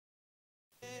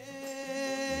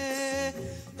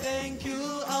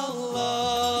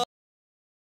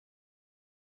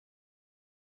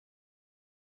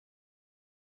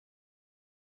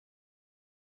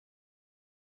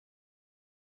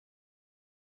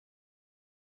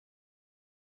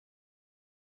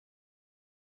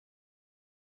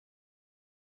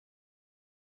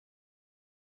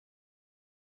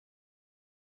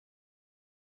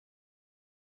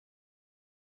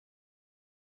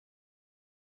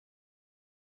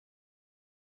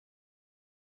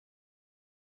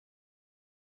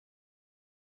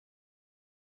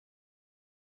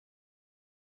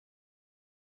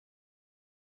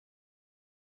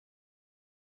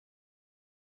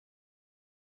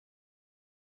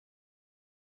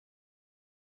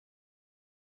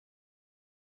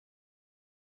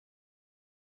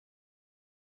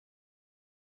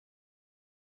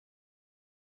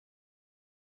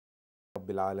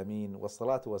العالمين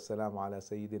والصلاة والسلام على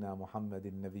سيدنا محمد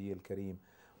النبي الكريم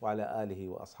وعلى آله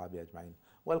وأصحابه أجمعين.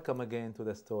 Welcome again to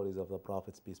the stories of the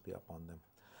prophets, peace be upon them.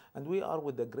 And we are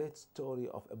with the great story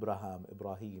of Ibrahim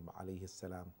alayhi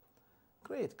salam.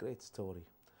 Great story.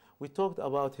 We talked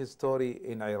about his story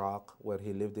in Iraq, where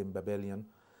he lived in Babylon,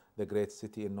 the great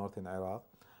city in northern Iraq.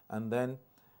 And then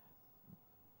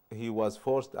he was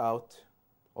forced out,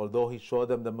 although he showed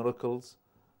them the miracles,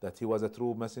 that he was a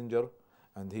true messenger,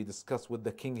 and he discussed with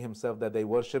the king himself that they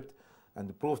worshipped,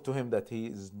 and proved to him that he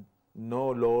is no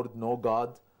Lord, no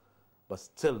God, but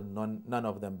still none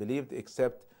of them believed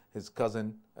except his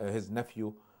cousin, his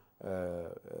nephew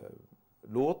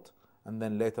Lut, and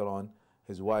then later on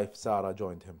his wife Sara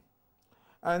joined him.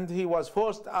 And he was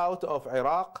forced out of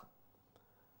Iraq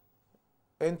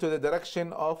into the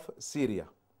direction of Syria.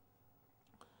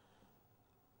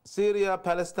 Syria,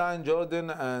 Palestine, Jordan,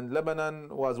 and Lebanon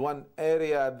was one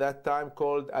area at that time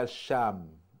called Al-Sham,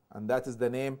 and that is the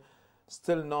name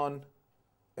still known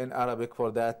in Arabic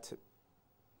for that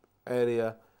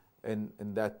area in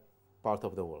that part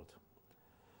of the world.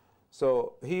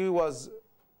 So he was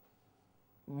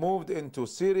moved into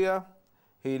Syria.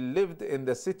 He lived in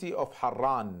the city of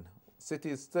Harran.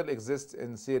 City still exists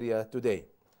in Syria today.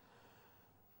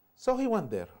 So he went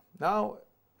there. Now,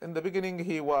 in the beginning,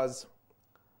 he was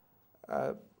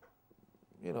a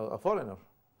foreigner.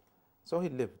 So he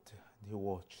lived, he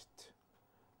watched,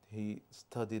 he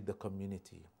studied the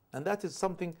community. And that is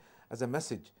something as a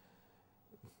message.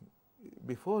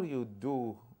 Before you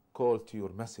do call to your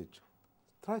message,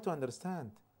 try to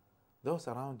understand those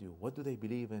around you. What do they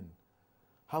believe in?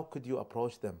 How could you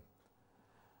approach them?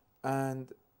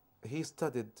 And he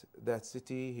studied that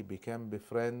city. He became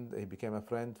a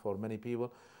friend for many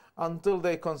people until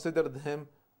they considered him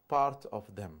part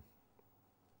of them.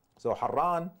 So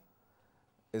Harran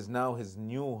is now his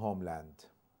new homeland.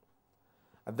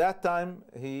 At that time,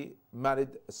 he married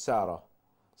Sara.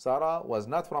 Sara was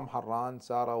not from Harran.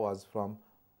 Sara was from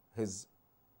his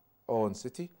own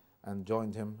city and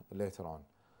joined him later on.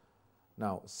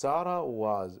 Now, Sara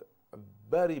was a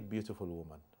very beautiful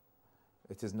woman.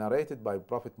 It is narrated by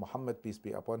Prophet Muhammad, peace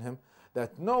be upon him,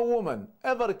 that no woman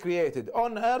ever created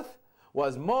on earth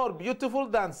was more beautiful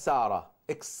than Sara,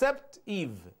 except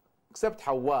Eve, except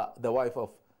Hawa, the wife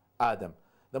of Adam.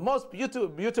 The most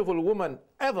beautiful woman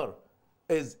ever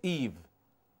is Eve.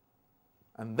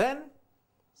 And then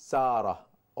Sara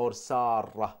or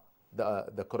Sara,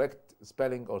 the correct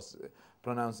spelling or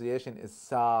pronunciation is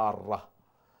Sara.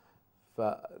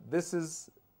 This is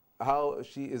how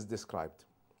she is described.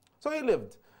 So he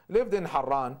lived in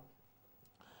Harran,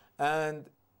 and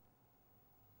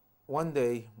one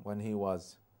day when he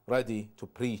was ready to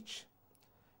preach,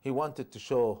 he wanted to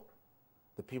show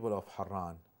the people of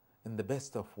Harran in the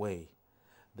best of way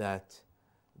that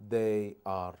they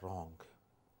are wrong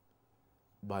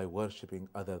by worshipping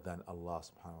other than Allah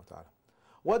subhanahu wa ta'ala.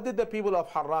 What did the people of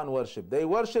Harran worship? They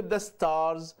worshiped the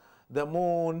stars, the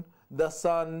moon, the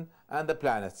sun, and the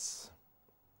planets.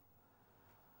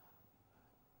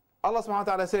 Allah subhanahu wa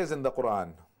ta'ala says in the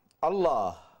Quran,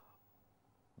 Allah,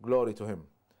 glory to him,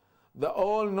 the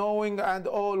all-knowing and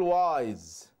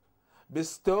all-wise,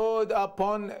 bestowed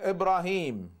upon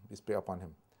Ibrahim, peace be upon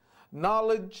him,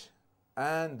 knowledge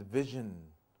and vision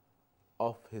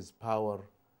of his power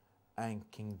and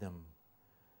kingdom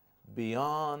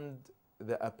beyond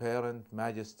the apparent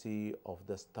majesty of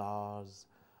the stars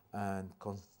and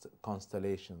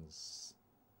constellations.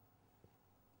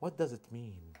 What does it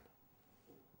mean?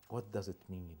 What does it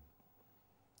mean?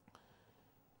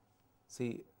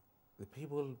 See, the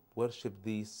people worship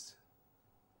these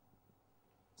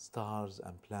stars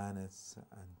and planets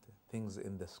and things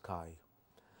in the sky.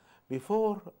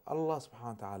 Before Allah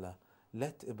subhanahu wa ta'ala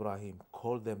let Ibrahim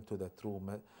call them to the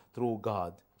true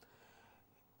God,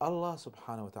 Allah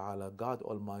subhanahu wa ta'ala, God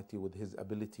Almighty with his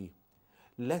ability,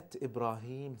 let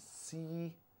Ibrahim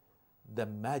see the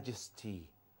majesty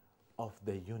of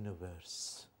the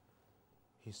universe.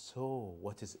 He saw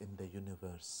what is in the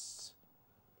universe.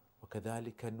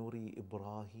 وَكَذَلِكَ نُرِي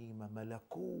إِبْرَاهِيمَ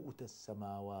مَلَكُوتَ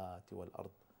السَّمَاوَاتِ وَالْأَرْضِ.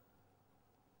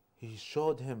 He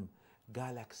showed him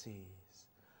galaxies,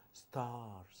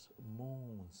 stars,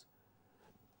 moons,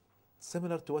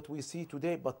 similar to what we see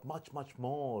today, but much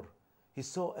more. He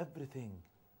saw everything.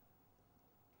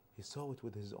 He saw it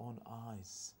with his own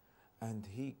eyes, and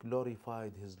he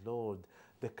glorified his Lord,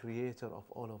 the creator of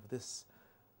all of this.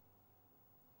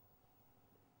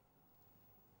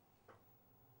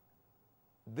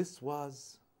 This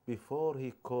was before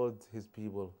he called his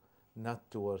people not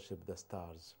to worship the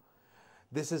stars.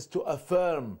 This is to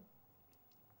affirm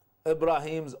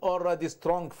Ibrahim's already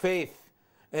strong faith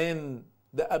in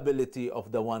the ability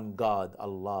of the one God,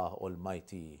 Allah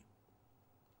Almighty.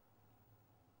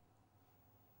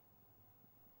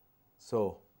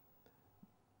 So,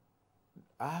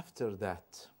 after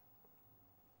that,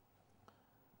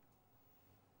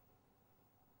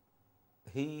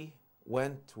 he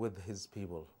went with his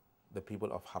people, the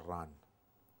people of Harran,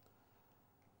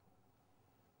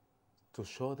 to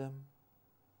show them.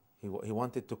 He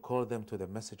wanted to call them to the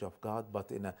message of God, but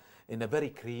in a very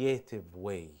creative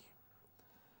way.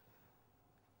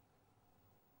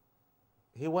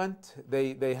 He went,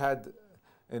 they had,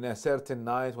 in a certain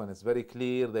night when it's very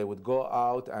clear, they would go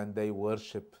out and they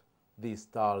worship these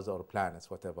stars or planets,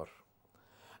 whatever.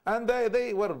 And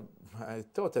they were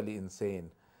totally insane.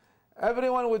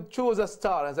 Everyone would choose a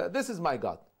star and say, this is my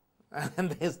God. And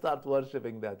they start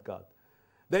worshiping that God.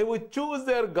 They would choose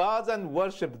their gods and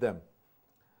worship them.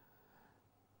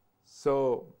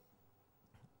 So,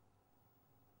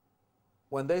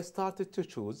 when they started to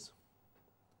choose,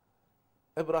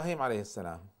 Ibrahim alayhi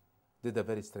salam did a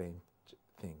very strange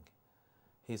thing.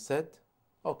 He said,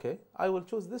 okay, I will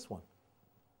choose this one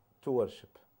to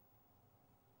worship.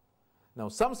 Now,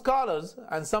 some scholars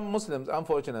and some Muslims,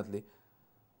 unfortunately,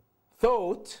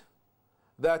 thought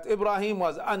that Ibrahim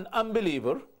was an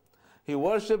unbeliever. He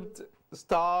worshipped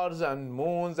stars and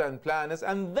moons and planets,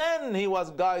 and then he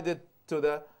was guided to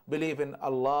the belief in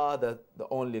Allah, the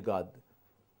only God.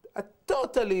 A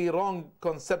totally wrong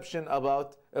conception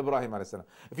about Ibrahim alayhi salam.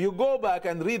 If you go back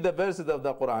and read the verses of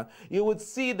the Quran, you would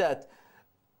see that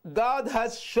God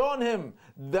has shown him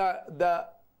the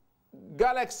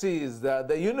galaxies,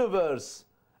 the universe,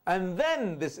 and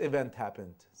then this event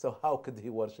happened. So how could he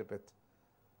worship it?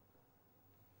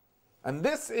 And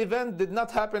this event did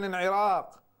not happen in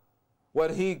Iraq, where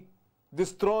he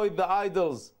destroyed the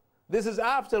idols. This is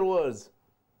afterwards.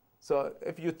 So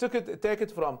if you take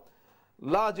it from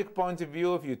logic point of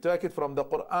view, if you take it from the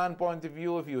Quran point of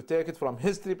view, if you take it from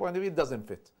history point of view, it doesn't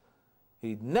fit.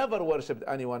 He never worshipped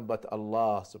anyone but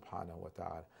Allah subhanahu wa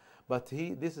ta'ala. But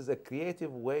this is a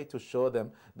creative way to show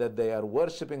them that they are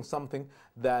worshipping something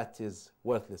that is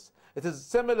worthless. It is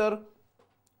similar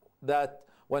that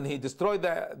when he destroyed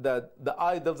the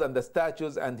idols and the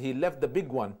statues and he left the big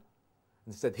one,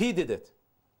 he said he did it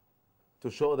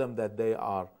to show them that they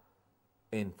are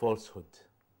in falsehood.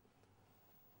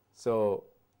 So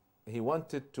he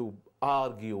wanted to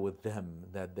argue with them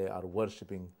that they are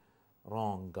worshipping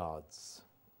wrong gods.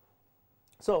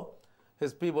 So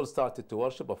his people started to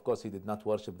worship. Of course, he did not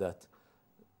worship that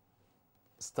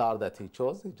star that he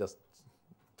chose. He just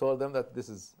told them that this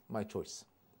is my choice.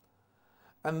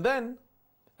 And then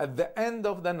at the end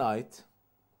of the night,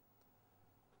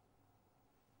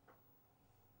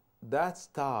 that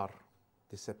star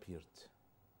disappeared.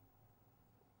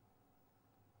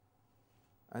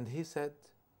 And he said,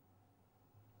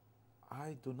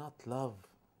 I do not love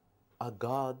a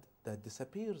God that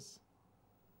disappears.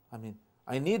 I mean,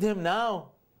 I need him now.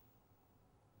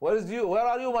 Where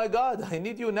are you, my God? I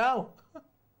need you now.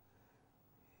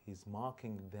 He's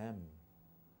mocking them.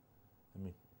 I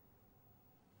mean,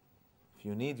 if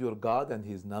you need your God and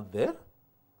he's not there,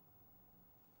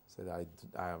 he said,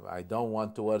 I don't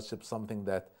want to worship something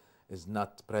that is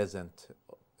not present.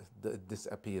 It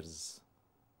disappears.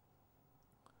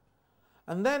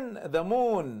 And then the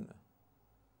moon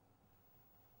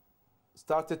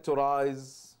started to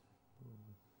rise.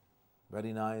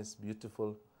 Very nice,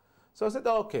 beautiful. So I said,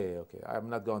 okay, I'm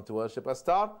not going to worship a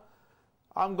star.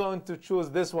 I'm going to choose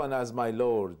this one as my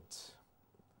Lord.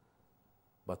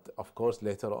 But of course,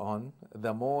 later on,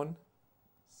 the moon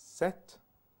set.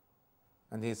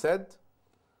 And he said,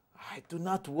 I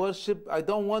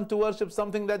don't want to worship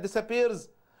something that disappears.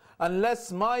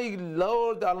 Unless my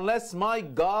Lord, unless my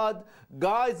God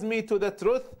guides me to the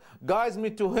truth, guides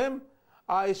me to him,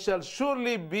 I shall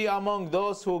surely be among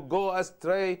those who go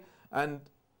astray and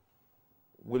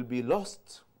will be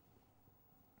lost.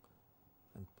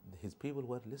 And his people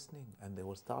were listening and they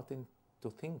were starting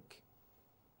to think.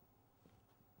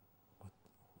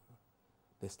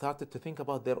 They started to think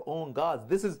about their own gods.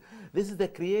 This is the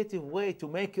creative way to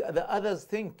make the others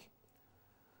think.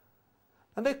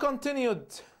 And they continued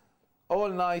all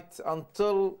night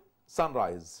until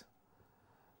sunrise.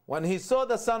 When he saw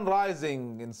the sun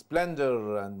rising in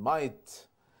splendor and might,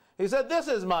 he said, this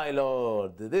is my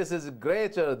Lord. This is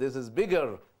greater. This is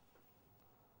bigger.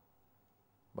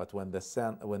 But when the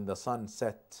sun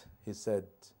set, he said,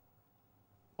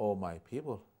 O my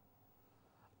people,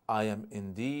 I am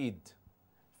indeed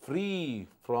free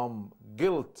from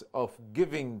guilt of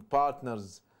giving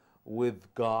partners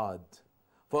with God.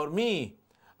 For me,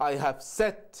 I have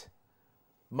set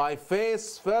my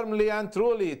face firmly and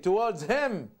truly towards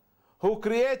him who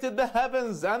created the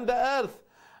heavens and the earth,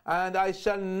 and I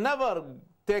shall never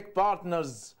take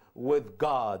partners with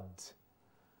God.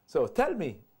 So tell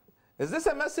me, is this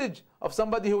a message of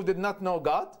somebody who did not know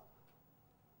God?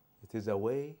 It is a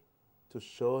way to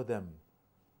show them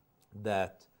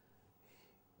that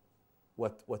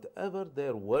whatever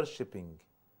they're worshipping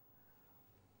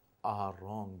are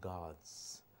wrong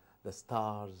gods. The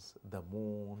stars, the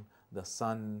moon, the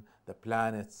sun, the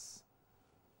planets,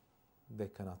 they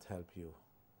cannot help you.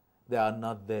 They are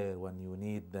not there when you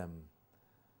need them.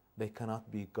 They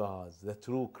cannot be gods. The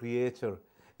true creator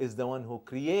is the one who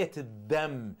created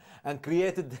them and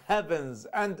created heavens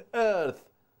and earth,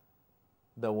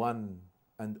 the one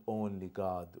and only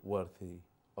God worthy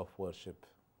of worship.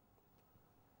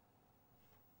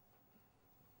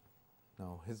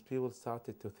 Now, his people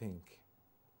started to think.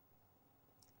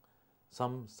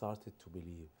 Some started to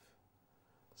believe.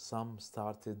 Some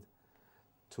started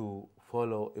to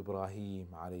follow Ibrahim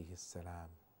alayhi salam.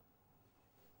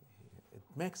 It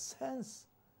makes sense.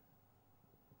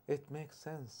 It makes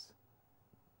sense.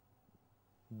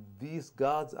 These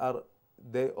gods are,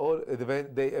 they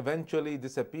eventually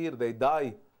disappear, they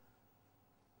die.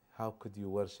 How could you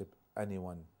worship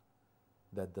anyone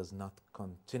that does not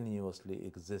continuously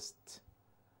exist?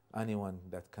 Anyone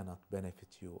that cannot benefit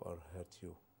you or hurt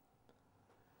you?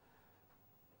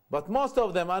 But most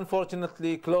of them,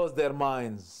 unfortunately, close their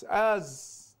minds,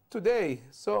 as today.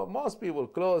 So most people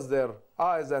close their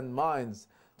eyes and minds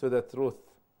to the truth.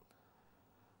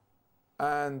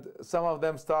 And some of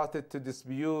them started to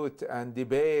dispute and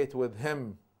debate with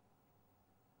him.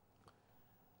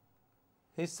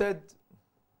 He said,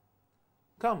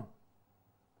 come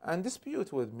and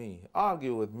dispute with me,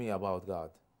 argue with me about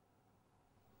God.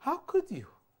 How could you?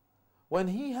 When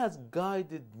he has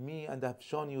guided me and have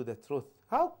shown you the truth,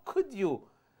 how could you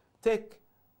take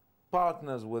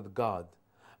partners with God?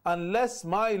 Unless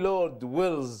my Lord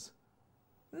wills,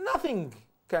 nothing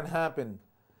can happen.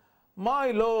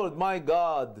 My Lord, my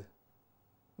God,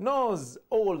 knows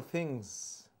all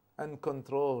things and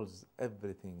controls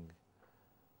everything.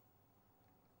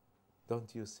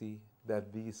 Don't you see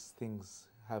that these things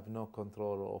have no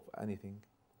control of anything?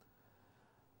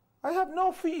 I have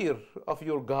no fear of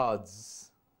your gods,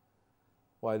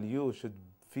 while you should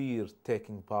fear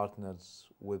taking partners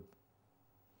with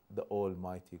the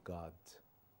Almighty God.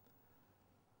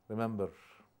 Remember,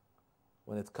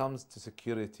 when it comes to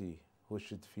security, who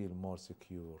should feel more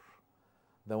secure?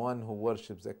 The one who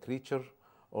worships a creature,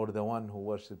 or the one who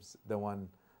worships the one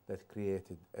that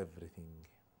created everything?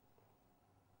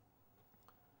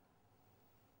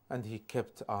 And he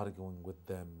kept arguing with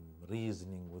them,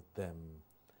 reasoning with them.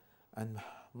 And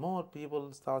more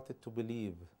people started to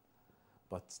believe,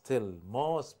 but still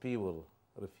most people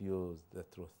refused the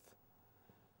truth.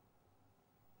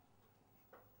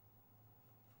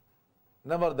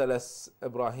 Nevertheless,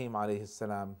 Ibrahim alayhi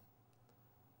salam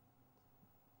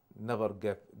never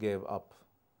gave up.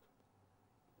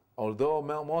 Although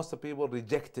most people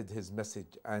rejected his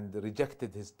message and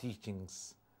rejected his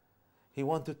teachings, he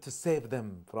wanted to save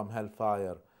them from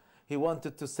hellfire. He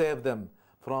wanted to save them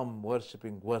from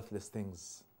worshipping worthless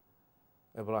things.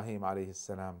 Ibrahim alayhi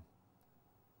salam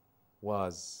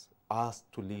was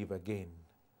asked to leave again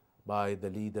by the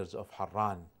leaders of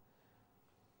Harran.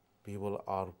 People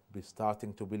are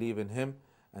starting to believe in him,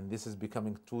 and this is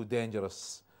becoming too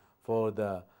dangerous for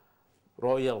the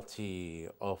royalty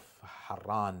of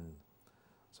Harran.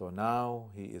 So now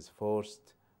he is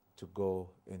forced to go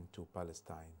into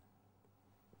Palestine.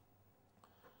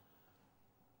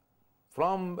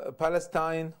 From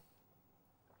Palestine,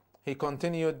 he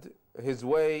continued his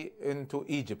way into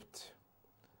Egypt.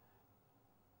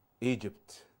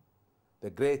 Egypt, the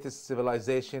greatest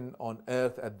civilization on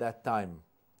earth at that time.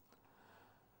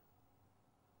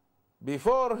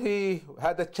 Before he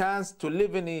had a chance to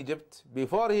live in Egypt,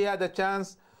 before he had a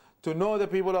chance to know the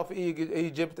people of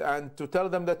Egypt and to tell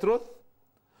them the truth,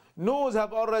 news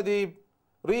have already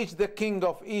reached the king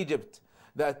of Egypt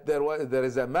that there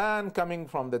is a man coming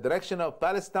from the direction of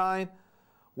Palestine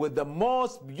with the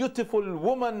most beautiful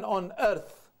woman on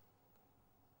earth.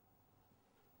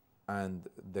 And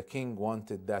the king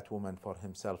wanted that woman for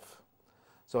himself.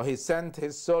 So he sent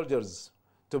his soldiers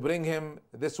to bring him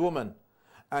this woman.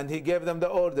 And he gave them the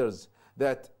orders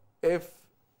that if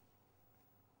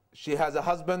she has a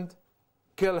husband,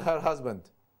 kill her husband.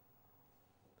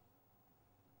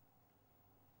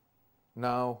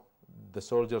 Now the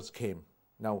soldiers came.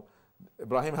 Now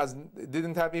Ibrahim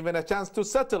didn't have even a chance to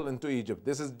settle into Egypt.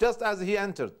 This is just as he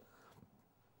entered.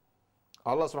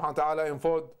 Allah subhanahu wa ta'ala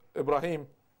informed Ibrahim,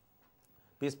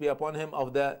 peace be upon him,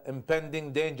 of the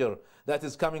impending danger that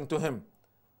is coming to him.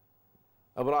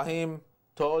 Ibrahim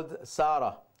told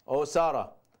Sara, "Oh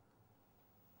Sara,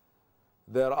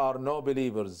 there are no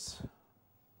believers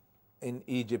in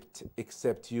Egypt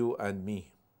except you and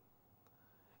me.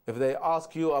 If they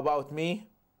ask you about me,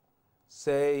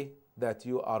 say that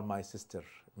you are my sister,"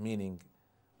 meaning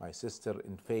my sister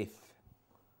in faith.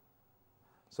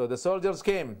 So the soldiers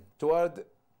came toward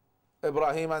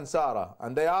Ibrahim and Sara,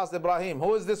 and they asked Ibrahim,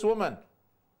 "Who is this woman?"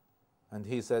 And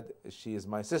he said, "She is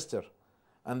my sister."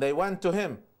 And they went to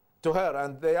her,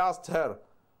 and they asked her,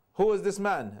 "Who is this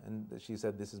man?" And she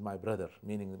said, "This is my brother,"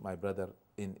 meaning my brother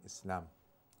in Islam,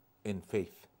 in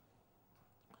faith.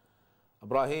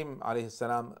 Ibrahim alayhi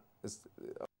salam,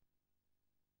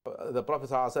 the Prophet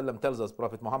ﷺ tells us,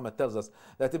 Prophet Muhammad tells us,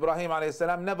 that Ibrahim alayhi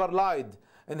salam never lied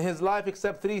in his life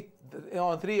except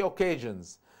on three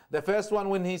occasions. The first one,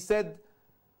 when he said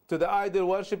to the idol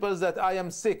worshippers that I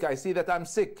am sick, I see that I'm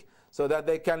sick, so that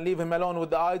they can leave him alone with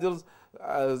the idols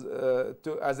as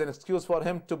an excuse for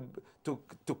him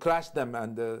to crash them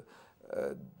and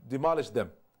demolish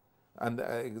them. And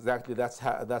exactly that's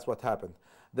what happened.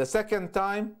 The second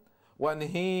time, when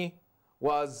he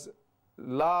was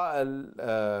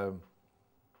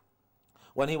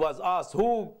asked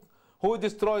who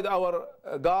destroyed our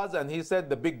gods, and he said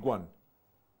the big one.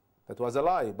 That was a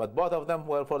lie, but both of them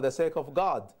were for the sake of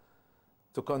God,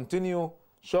 to continue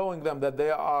showing them that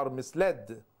they are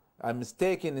misled and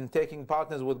mistaken in taking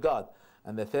partners with God.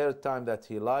 And the third time that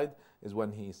he lied is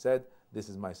when he said, "This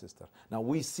is my sister." Now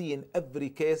we see in every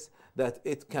case that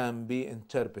it can be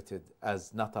interpreted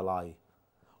as not a lie,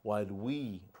 while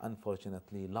we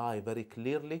unfortunately lie very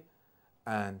clearly,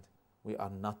 and we are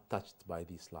not touched by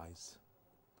these lies.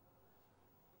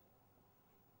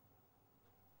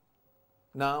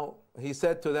 Now he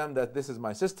said to them that this is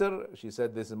my sister. She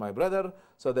said, "This is my brother."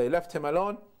 So they left him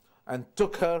alone and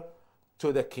took her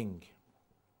to the king.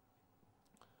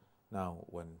 Now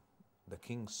when the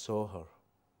king saw her,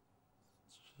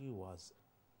 she was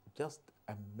just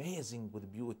amazing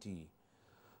with beauty.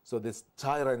 So this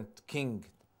tyrant king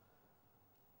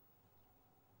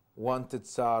wanted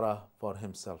Sara for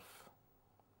himself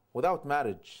without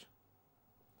marriage.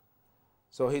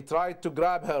 So he tried to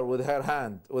grab her with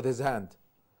his hand,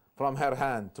 from her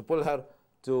hand, to pull her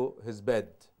to his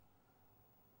bed.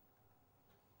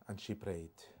 And she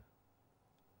prayed.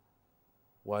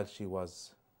 While she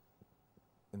was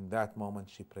in that moment,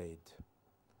 she prayed.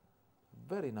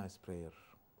 Very nice prayer.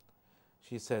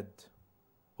 She said,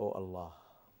 "Oh Allah,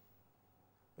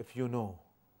 if you know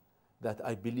that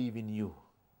I believe in you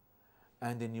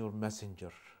and in your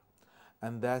messenger,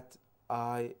 and that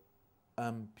I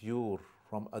am pure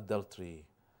from adultery,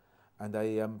 and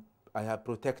I have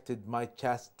protected my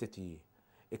chastity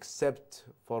except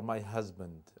for my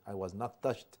husband. I was not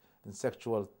touched in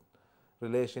sexual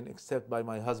relation except by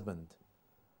my husband.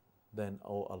 Then,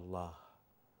 oh Allah,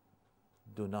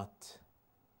 do not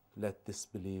let this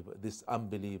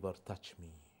unbeliever touch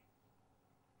me."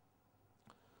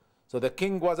 So the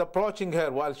king was approaching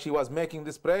her while she was making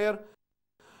this prayer.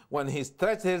 When he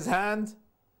stretched his hand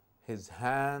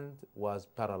was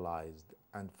paralyzed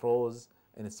and froze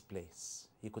in its place.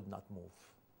 He could not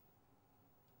move.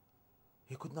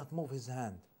 He could not move his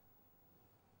hand.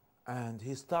 And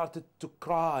he started to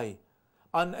cry,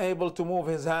 unable to move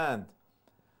his hand.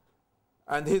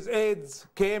 And his aides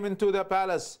came into the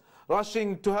palace,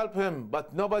 rushing to help him,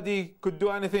 but nobody could do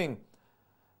anything.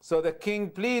 So the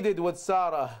king pleaded with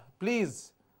Sara,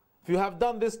 "Please, if you have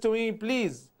done this to me,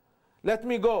 please, let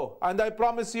me go, and I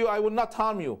promise you I will not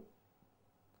harm you."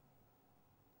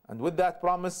 And with that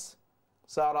promise,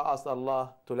 Sara asked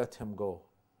Allah to let him go,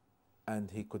 and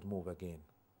he could move again.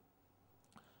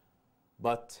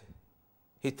 But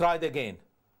he tried again,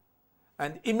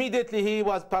 and immediately he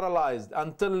was paralyzed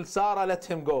until Sara let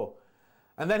him go.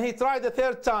 And then he tried a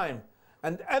third time,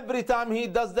 and every time he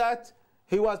does that,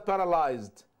 he was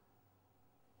paralyzed.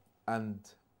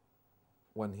 And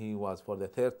when he was, for the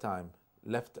third time,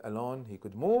 left alone, he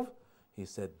could move, he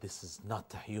said, "This is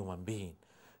not a human being.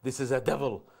 This is a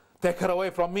devil. Take her away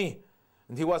from me."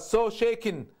 And he was so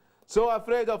shaken, so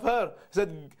afraid of her. He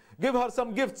said, "Give her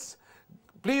some gifts.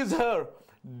 Please her.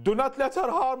 Do not let her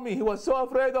harm me." He was so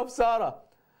afraid of Sara.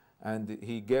 And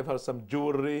he gave her some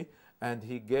jewelry, and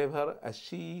he gave her a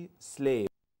she-slave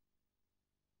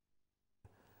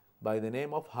by the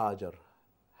name of Hagar.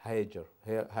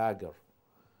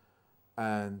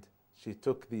 And she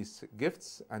took these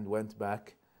gifts and went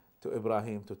back to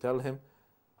Ibrahim to tell him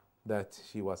that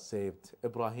she was saved.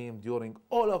 Ibrahim, during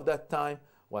all of that time,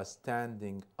 was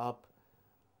standing up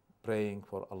praying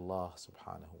for Allah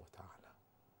subhanahu wa ta'ala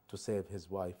to save his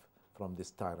wife from this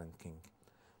tyrant king.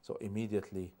 So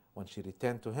immediately when she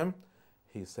returned to him,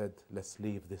 he said, let's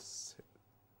leave this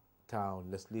town,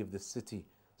 let's leave this city,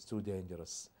 it's too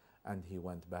dangerous. And he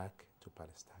went back to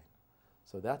Palestine.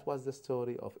 So that was the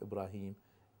story of Ibrahim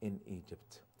in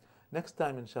Egypt. Next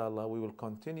time, inshallah, we will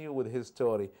continue with his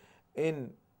story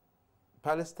in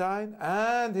Palestine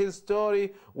and his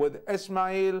story with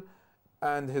Ishmael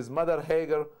and his mother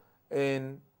Hagar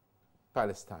in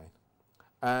Palestine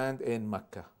and in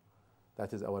Mecca.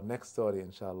 That is our next story,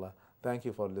 inshallah. Thank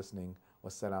you for listening.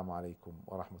 Wassalamu alaikum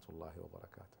wa rahmatullahi wa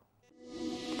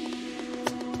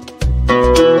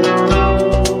barakatuh.